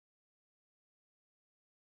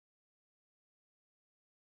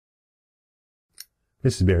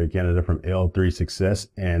This is Barry Canada from L3 Success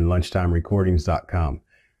and LunchtimeRecordings.com.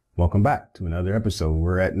 Welcome back to another episode.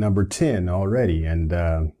 We're at number 10 already, and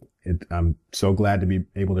I'm so glad to be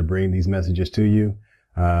able to bring these messages to you.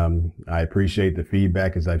 I appreciate the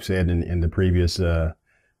feedback, as I've said in the previous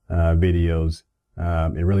videos.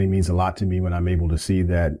 It really means a lot to me when I'm able to see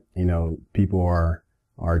that, people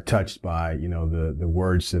are touched by, the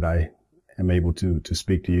words that I am able to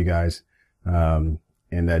speak to you guys.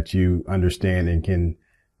 And that you understand and can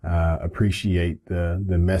appreciate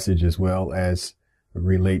the message as well as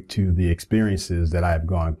relate to the experiences that I've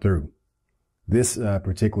gone through. This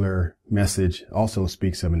particular message also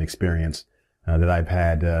speaks of an experience that I've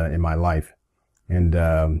had in my life, and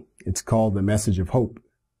it's called "The Message of Hope"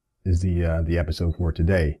 is the episode for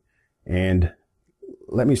today. And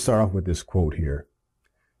let me start off with this quote here: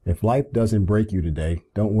 "If life doesn't break you today,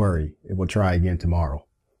 don't worry, it will try again tomorrow."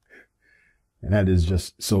 And that is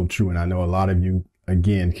just so true. And I know a lot of you,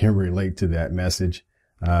 again, can relate to that message.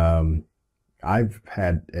 I've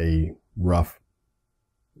had a rough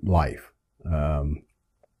life. I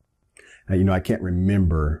can't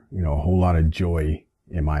remember, a whole lot of joy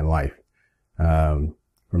in my life. From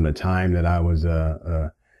the time that I was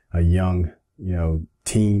a young,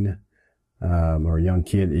 teen, or a young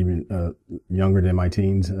kid, even younger than my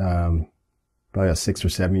teens, probably 6 or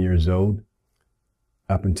 7 years old,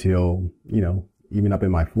 up until, even up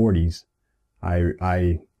in my 40s,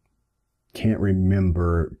 I can't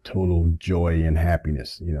remember total joy and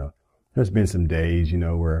happiness. There's been some days,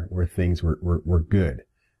 where things were good.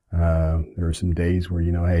 There were some days where,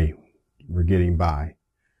 hey, we're getting by.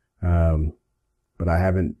 But I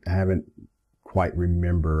haven't quite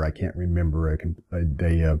remember, I can't remember a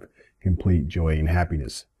day of complete joy and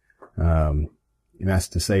happiness. And that's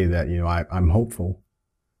to say that, I'm hopeful.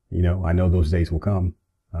 I know those days will come.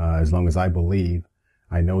 As long as I believe,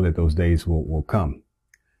 I know that those days will come.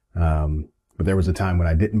 But there was a time when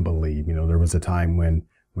I didn't believe. There was a time when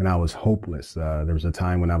I was hopeless. There was a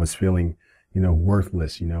time when I was feeling,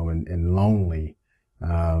 worthless, and lonely.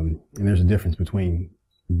 And there's a difference between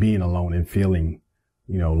being alone and feeling,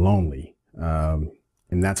 lonely.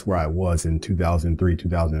 And that's where I was in 2003,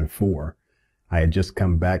 2004. I had just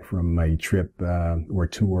come back from a trip, or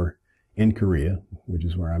tour in Korea, which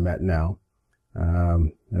is where I'm at now.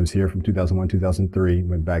 I was here from 2001, 2003,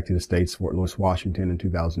 went back to the States, Fort Lewis, Washington in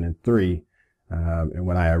 2003. And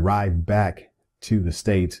when I arrived back to the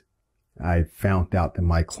States, I found out that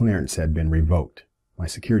my clearance had been revoked, my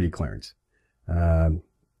security clearance.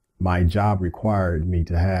 My job required me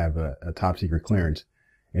to have a top secret clearance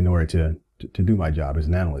in order to do my job as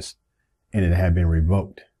an analyst, and it had been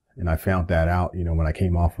revoked. And I found that out, when I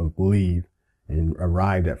came off of leave and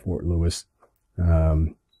arrived at Fort Lewis,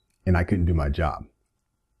 and I couldn't do my job.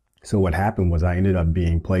 So what happened was I ended up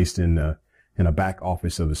being placed in a back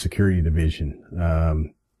office of the security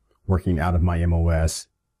division, working out of my MOS,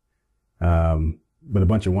 with a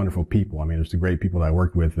bunch of wonderful people. I mean, there's the great people that I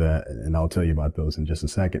worked with, and I'll tell you about those in just a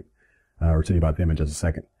second, or tell you about them in just a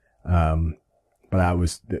second. But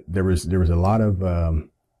there was a lot of,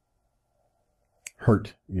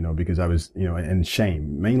 hurt, because I was, and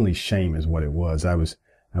shame, mainly shame is what it was. I was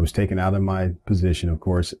taken out of my position, of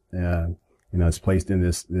course, I was placed in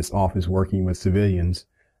this office working with civilians,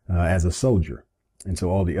 as a soldier. And so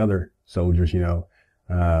all the other soldiers, were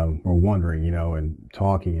wondering, and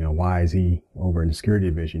talking, why is he over in the security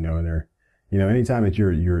division, and they're, anytime that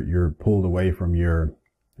you're pulled away from your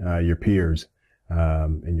peers,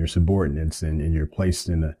 and your subordinates, and you're placed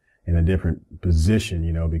in a different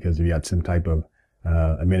position, because you got some type of,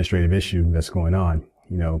 administrative issue that's going on,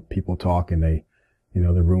 people talk and they,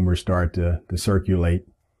 the rumors start to circulate,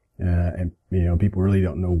 and, people really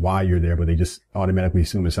don't know why you're there, but they just automatically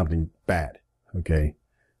assume it's something bad. Okay.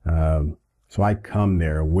 So I come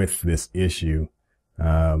there with this issue.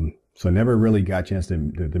 So I never really got a chance to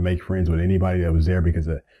make friends with anybody that was there, because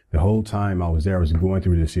the whole time I was there, I was going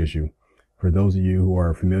through this issue. For those of you who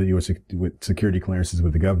are familiar with security clearances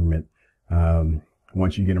with the government,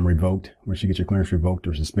 once you get them revoked, once you get your clearance revoked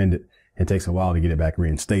or suspended, it takes a while to get it back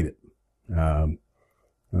reinstated.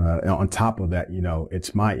 On top of that,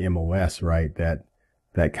 it's my MOS, right? That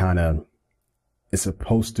kind of is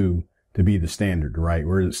supposed to be the standard, right?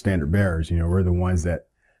 We're the standard bearers, we're the ones that,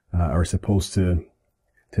 are supposed to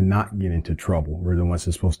not get into trouble. We're the ones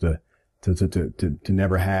that are supposed to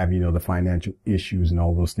never have, the financial issues and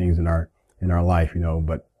all those things in our life,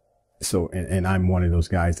 but so, and I'm one of those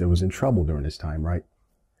guys that was in trouble during this time, right?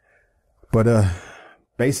 But,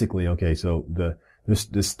 basically, okay, so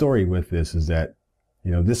the story with this is that,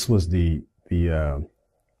 this was the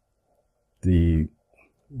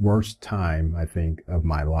worst time, I think, of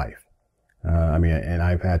my life. I mean, and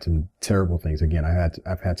I've had some terrible things. Again,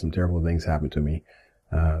 I've had some terrible things happen to me,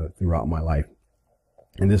 throughout my life.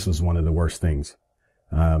 And this was one of the worst things.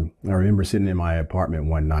 I remember sitting in my apartment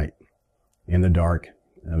one night in the dark.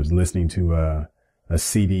 I was listening to, a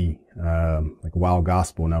CD, like Wild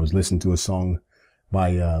Gospel, and I was listening to a song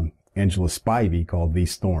by, Angela Spivey called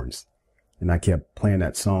These Thorns. And I kept playing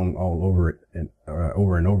that song all over it and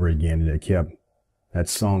over and over again. And that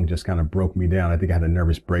song just kind of broke me down. I think I had a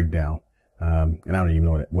nervous breakdown. And I don't even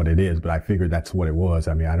know what it is, but I figured that's what it was.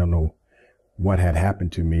 I mean, I don't know what had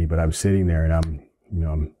happened to me, but I was sitting there and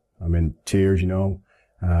I'm in tears, I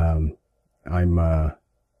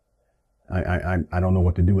don't know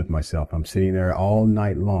what to do with myself. I'm sitting there all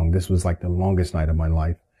night long. This was like the longest night of my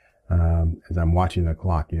life. As I'm watching the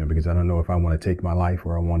clock, because I don't know if I want to take my life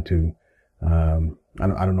or I want to, I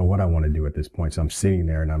don't know what I want to do at this point. So I'm sitting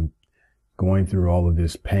there and I'm going through all of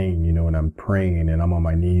this pain, and I'm praying and I'm on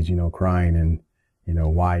my knees, crying and,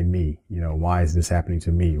 why me? Why is this happening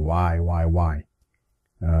to me? Why? Like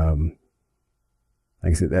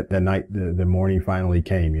I said, that night, the morning finally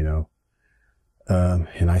came,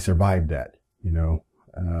 and I survived that,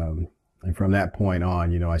 and from that point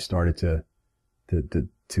on, I started to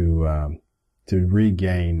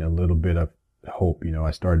regain a little bit of hope.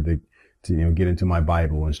 I started to get into my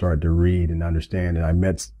Bible and started to read and understand. And I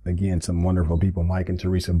met, again, some wonderful people, Mike and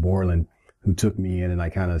Teresa Borland, who took me in, and I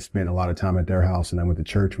kind of spent a lot of time at their house, and I went to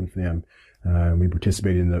church with them. We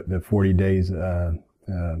participated in the 40 days,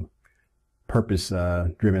 purpose,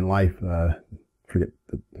 driven life, forget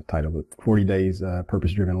the title, but 40 days,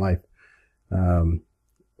 purpose driven life.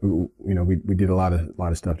 We did a lot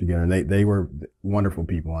of stuff together, and they were wonderful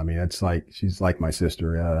people. I mean, she's like my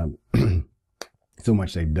sister. So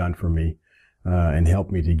much they've done for me, and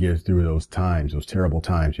helped me to get through those times, those terrible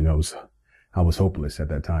times. I was hopeless at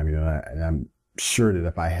that time, and I'm sure that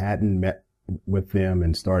if I hadn't met with them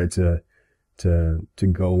and started to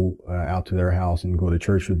go out to their house and go to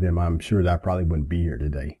church with them, I'm sure that I probably wouldn't be here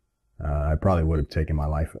today. I probably would have taken my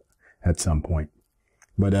life at some point.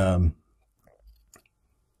 But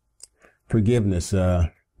forgiveness,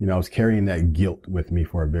 I was carrying that guilt with me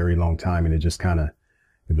for a very long time, and it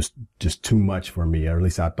was just too much for me, or at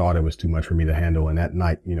least I thought it was too much for me to handle. And that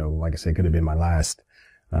night, like I said, could have been my last.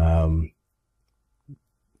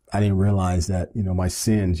 I didn't realize that, my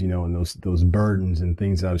sins, and those burdens and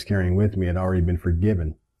things that I was carrying with me had already been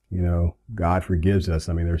forgiven. God forgives us.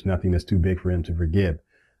 I mean, there's nothing that's too big for him to forgive.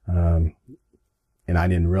 And I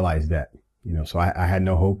didn't realize that, so I had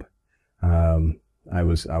no hope. I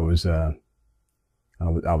was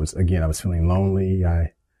feeling lonely.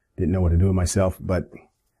 I didn't know what to do with myself, but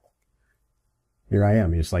here I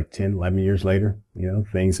am. It's like 10, 11 years later,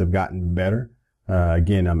 things have gotten better.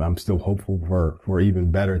 Again, I'm still hopeful for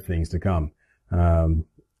even better things to come.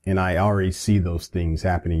 And I already see those things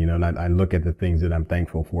happening, and I look at the things that I'm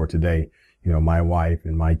thankful for today. My wife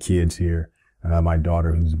and my kids here, my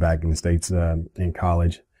daughter who's back in the States, in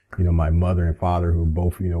college, my mother and father who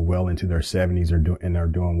both, well into their 70s are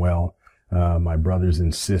doing well. My brothers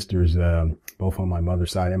and sisters, both on my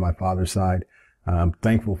mother's side and my father's side. I'm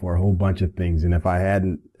thankful for a whole bunch of things. And if I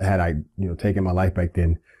had taken my life back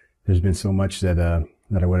then, there's been so much that I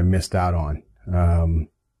would have missed out on.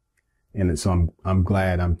 And so I'm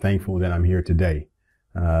glad, I'm thankful that I'm here today.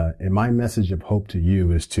 And my message of hope to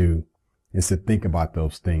you is to think about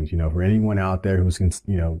those things, for anyone out there who's,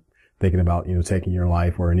 thinking about, taking your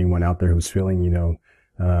life, or anyone out there who's feeling,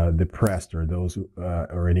 depressed, or those,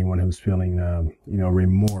 or anyone who's feeling,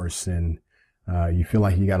 remorse, and, you feel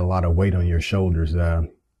like you got a lot of weight on your shoulders.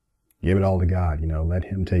 Give it all to God, let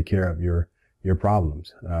him take care of your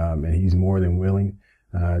problems. And he's more than willing,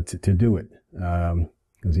 to do it,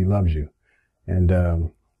 because he loves you. And,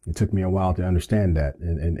 it took me a while to understand that.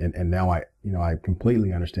 And now I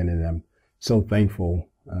completely understand it. And I'm so thankful,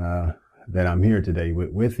 that I'm here today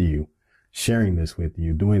with you, sharing this with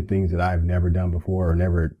you, doing things that I've never done before or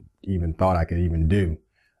never even thought I could even do.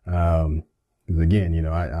 Because again,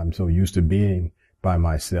 I'm so used to being by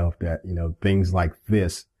myself that, things like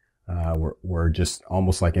this, were just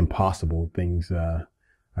almost like impossible things,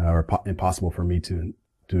 or impossible for me to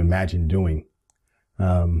imagine doing.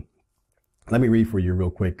 Let me read for you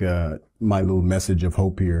real quick, my little message of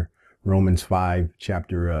hope here. Romans 5,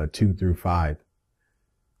 chapter 2 through 5.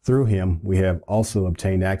 Through him, we have also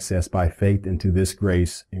obtained access by faith into this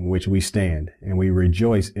grace in which we stand, and we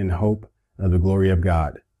rejoice in hope of the glory of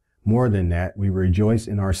God. More than that, we rejoice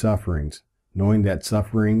in our sufferings, knowing that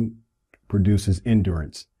suffering produces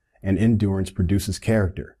endurance, and endurance produces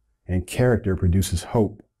character, and character produces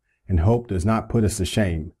hope. And hope does not put us to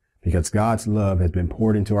shame, because God's love has been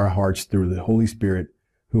poured into our hearts through the Holy Spirit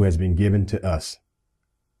who has been given to us.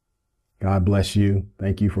 God bless you.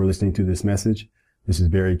 Thank you for listening to this message. This is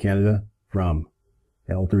Barry Canada from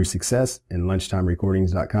L3 Success and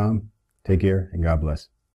lunchtimerecordings.com. Take care and God bless.